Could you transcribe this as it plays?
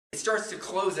It starts to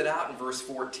close it out in verse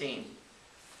 14.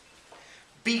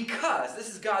 Because, this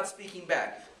is God speaking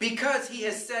back, because he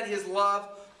has set his love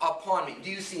upon me. Do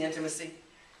you see intimacy?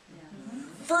 Yeah.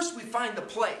 First we find the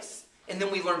place, and then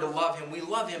we learn to love him. We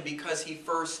love him because he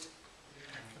first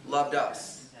loved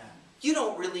us. You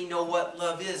don't really know what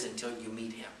love is until you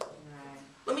meet him.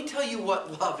 Let me tell you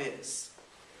what love is.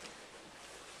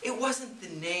 It wasn't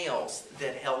the nails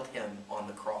that held him on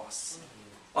the cross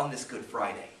on this Good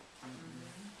Friday.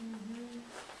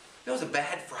 It was a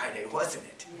bad Friday, wasn't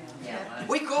it? Yeah.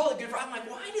 We call it Good Friday. I'm like,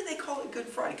 why did they call it Good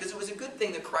Friday? Because it was a good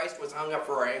thing that Christ was hung up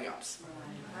for our hang-ups.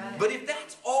 Right. But if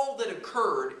that's all that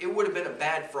occurred, it would have been a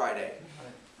bad Friday.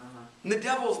 And the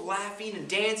devil's laughing and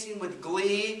dancing with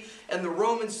glee, and the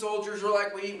Roman soldiers are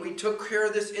like, we took care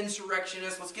of this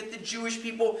insurrectionist. Let's get the Jewish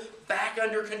people back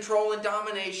under control and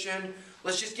domination.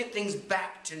 Let's just get things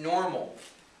back to normal.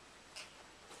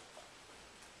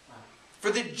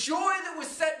 For the joy that was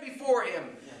set before him,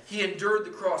 he endured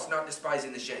the cross, not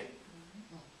despising the shame.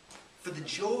 For the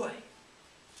joy.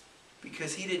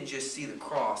 Because he didn't just see the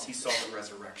cross, he saw the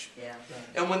resurrection. Yeah.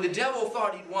 And when the devil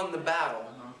thought he'd won the battle,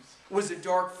 it was a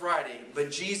dark Friday,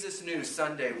 but Jesus knew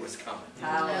Sunday was coming.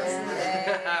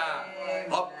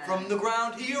 Up from the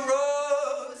ground he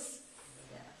arose.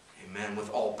 Amen. With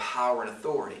all power and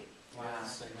authority. Wow.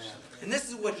 And this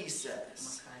is what he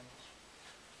says.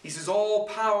 He says, all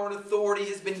power and authority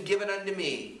has been given unto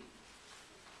me.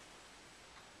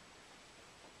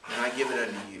 And I give it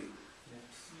unto you.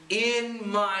 In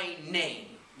my name,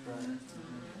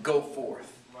 go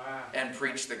forth and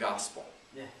preach the gospel.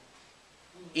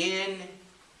 In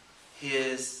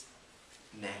his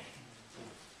name.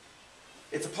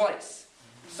 It's a place.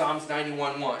 Psalms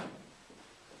 91:1.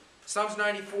 Psalms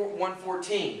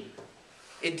 91:14.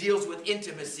 It deals with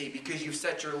intimacy because you've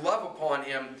set your love upon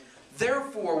him.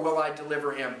 Therefore will I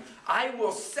deliver him. I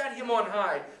will set him on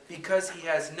high because he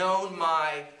has known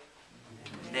my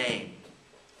name.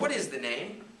 What is the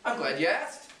name? I'm glad you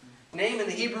asked. Name in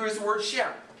the Hebrew is the word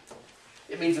Shem.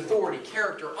 It means authority,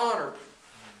 character, honor,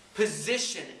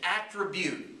 position,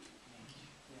 attribute.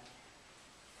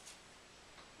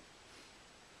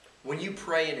 When you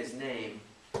pray in his name,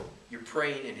 you're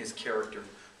praying in his character.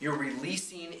 You're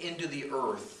releasing into the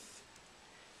earth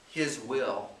his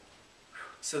will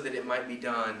so that it might be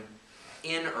done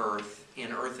in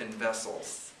earthen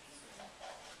vessels.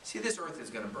 See, this earth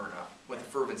is going to burn up with the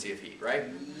fervency of heat, right?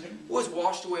 It was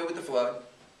washed away with the flood.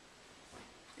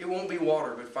 It won't be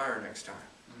water but fire next time,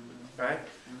 right?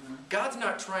 God's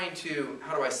not trying to,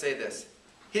 how do I say this?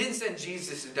 He didn't send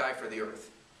Jesus to die for the earth.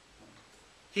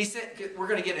 He said we're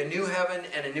going to get a new heaven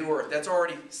and a new earth. That's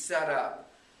already set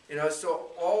up. You know, so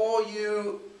all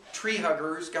you tree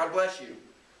huggers, God bless you.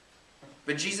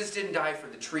 But Jesus didn't die for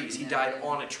the trees. He died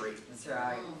on a tree. That's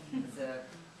right.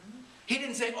 He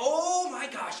didn't say, oh my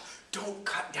gosh, don't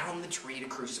cut down the tree to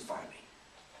crucify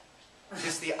me.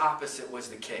 Just the opposite was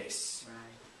the case.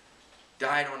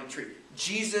 Died on a tree.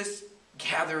 Jesus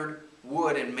gathered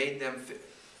wood and made them fit.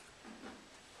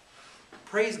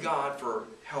 Praise God for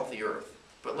healthy earth.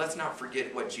 But let's not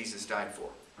forget what Jesus died for.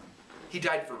 He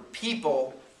died for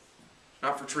people,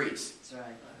 not for trees. That's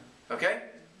right. Okay?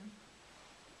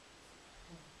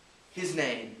 His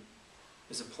name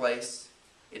is a place.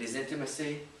 It is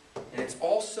intimacy. And it's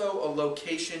also a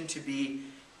location to be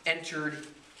entered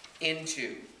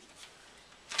into.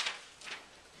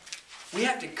 We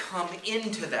have to come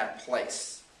into that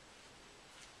place.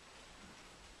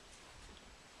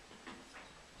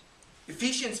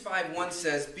 Ephesians 5:1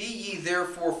 says, be ye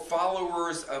therefore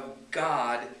followers of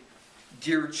God,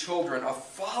 dear children. A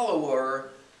follower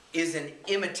is an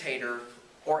imitator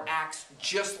or acts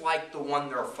just like the one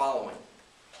they're following.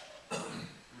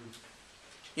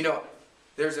 You know,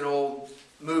 there's an old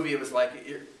movie, it was like,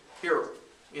 here,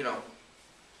 you know,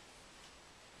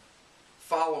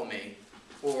 follow me.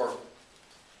 Or,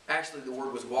 actually the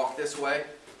word was walk this way,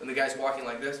 and the guy's walking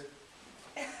like this.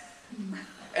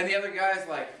 And the other guy's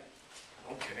like,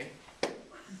 okay.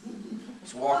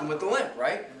 He's walking with the limp,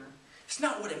 right? It's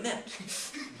not what it meant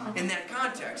in that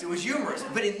context. It was humorous.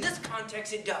 But in this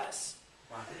context, it does.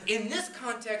 In this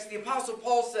context, the Apostle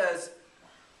Paul says,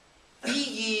 be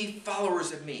ye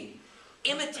followers of me.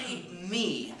 Imitate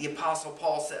me, the Apostle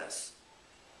Paul says,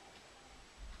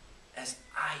 as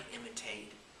I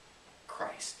imitate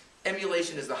Christ.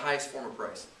 Emulation is the highest form of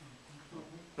praise.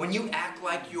 When you act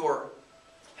like your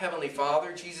Heavenly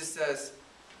Father, Jesus says,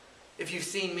 if you've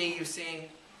seen me, you've seen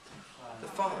the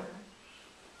Father.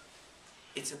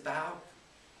 It's about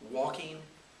walking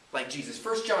like Jesus.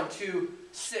 1 John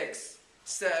 2:6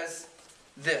 says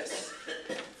this.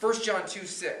 1 John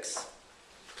 2:6.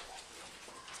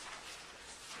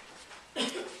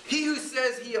 He who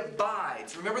says he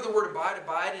abides. Remember the word abide?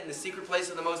 Abide in the secret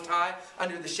place of the Most High,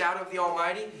 under the shadow of the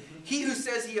Almighty. He who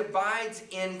says he abides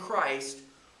in Christ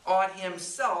ought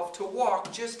himself to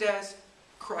walk just as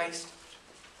Christ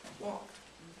walked.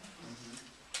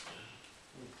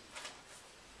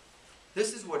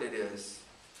 This is what it is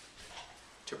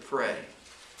to pray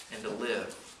and to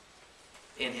live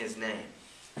in His name.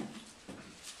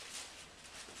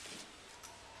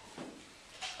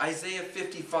 Isaiah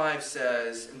 55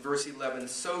 says in verse 11,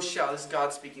 so shall, this is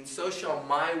God speaking, so shall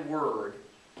my word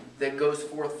that goes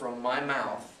forth from my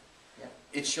mouth,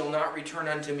 it shall not return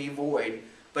unto me void,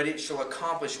 but it shall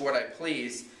accomplish what I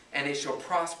please, and it shall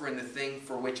prosper in the thing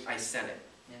for which I sent it.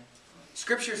 Yeah.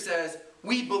 Scripture says,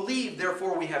 we believe,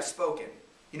 therefore we have spoken.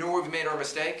 You know where we've made our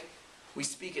mistake? We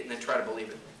speak it and then try to believe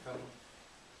it.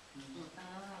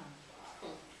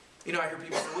 You know, I hear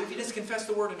people say, well, if you just confess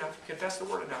the word enough, confess the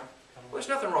word enough. Well, there's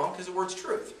nothing wrong because the word's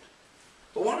truth.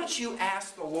 But why don't you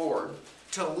ask the Lord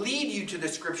to lead you to the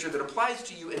scripture that applies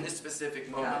to you in this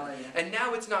specific moment? And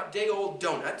now it's not day-old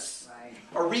donuts,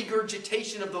 a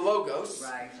regurgitation of the Logos,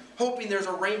 hoping there's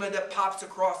a rhema that pops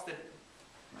across the...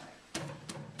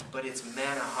 But it's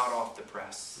manna hot off the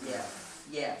press.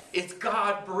 It's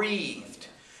God-breathed.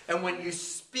 And when you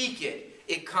speak it,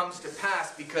 it comes to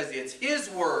pass because it's His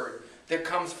word that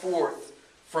comes forth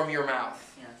from your mouth.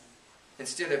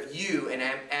 Instead of you and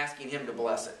asking Him to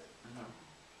bless it.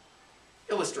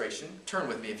 Illustration, turn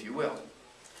with me if you will,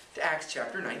 to Acts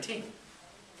chapter 19.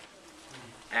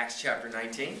 Acts chapter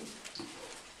 19.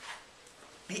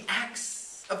 The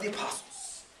Acts of the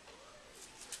Apostles.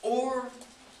 Or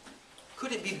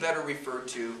could it be better referred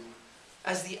to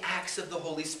as the acts of the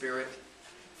Holy Spirit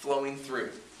flowing through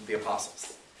the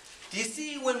apostles? Do you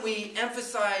see when we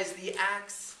emphasize the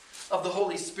acts of the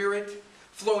Holy Spirit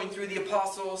flowing through the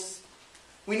apostles,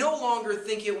 we no longer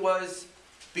think it was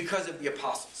because of the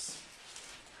apostles.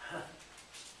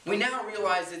 We now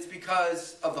realize it's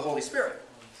because of the Holy Spirit.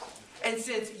 And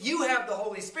since you have the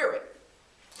Holy Spirit,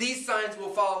 these signs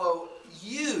will follow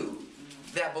you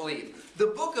that believe. The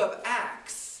book of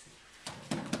Acts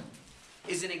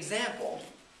is an example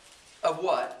of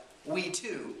what we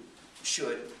too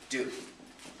should do.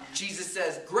 Jesus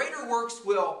says, greater works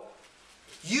will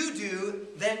you do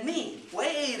than me.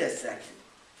 Wait a second.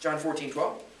 John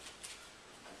 14:12.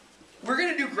 We're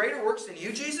going to do greater works than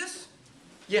you, Jesus?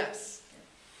 Yes.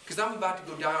 Because I'm about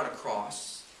to go die on a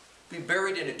cross, be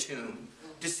buried in a tomb,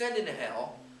 descend into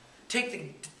hell, take the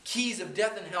keys of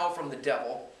death and hell from the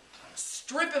devil,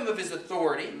 strip him of his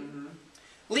authority,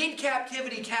 lead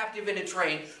captivity captive in a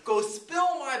train, go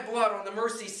spill my blood on the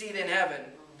mercy seat in heaven,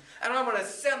 and I'm going to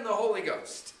send the Holy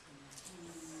Ghost.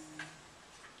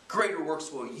 Greater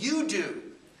works will you do,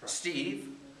 Steve.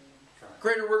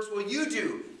 Greater works will you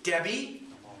do, Debbie.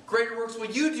 Greater works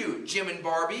will you do, Jim and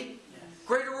Barbie.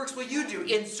 Greater works will you do,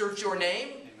 insert your name.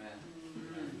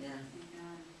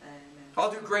 I'll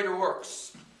do greater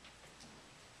works.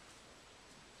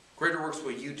 Greater works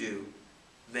will you do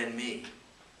than me,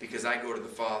 because I go to the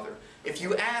Father. If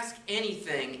you ask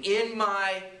anything in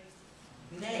my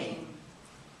name,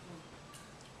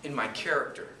 in my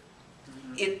character,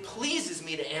 it pleases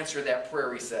me to answer that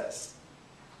prayer, he says.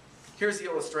 Here's the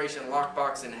illustration,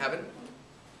 lockbox in heaven.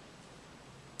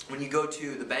 When you go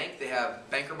to the bank, they have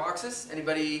banker boxes.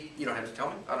 Anybody, you don't have to tell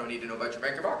me. I don't need to know about your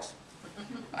banker box.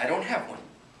 I don't have one.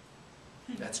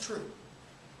 That's true.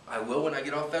 I will when I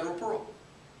get off federal parole.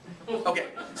 Okay,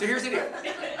 so here's the deal.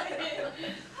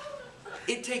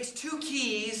 It takes 2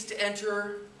 keys to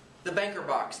enter the banker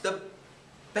box. The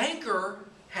banker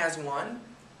has one,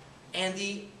 and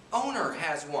the owner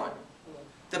has one.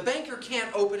 The banker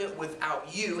can't open it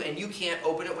without you, and you can't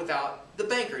open it without the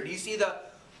banker. Do you see the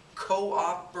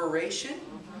cooperation?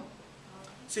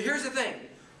 So here's the thing.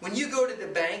 When you go to the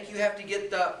bank, you have to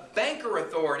get the banker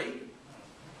authority.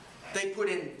 They put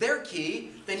in their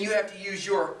key, then you have to use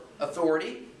your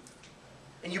authority.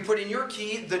 And you put in your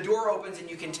key, the door opens, and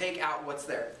you can take out what's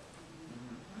there.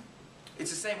 It's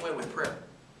the same way with prayer.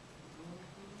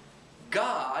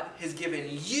 God has given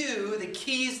you the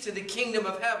keys to the kingdom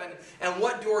of heaven, and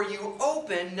what door you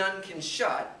open, none can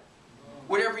shut.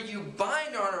 Whatever you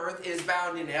bind on earth is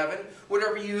bound in heaven.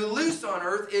 Whatever you loose on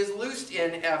earth is loosed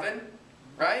in heaven.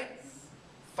 Right?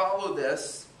 Follow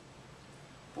this.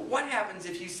 But what happens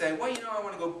if you say, well, you know, I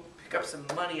want to go pick up some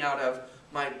money out of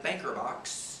my banker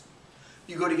box.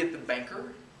 You go to get the banker,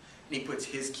 and he puts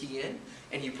his key in,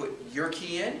 and you put your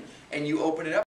key in, and you open it up.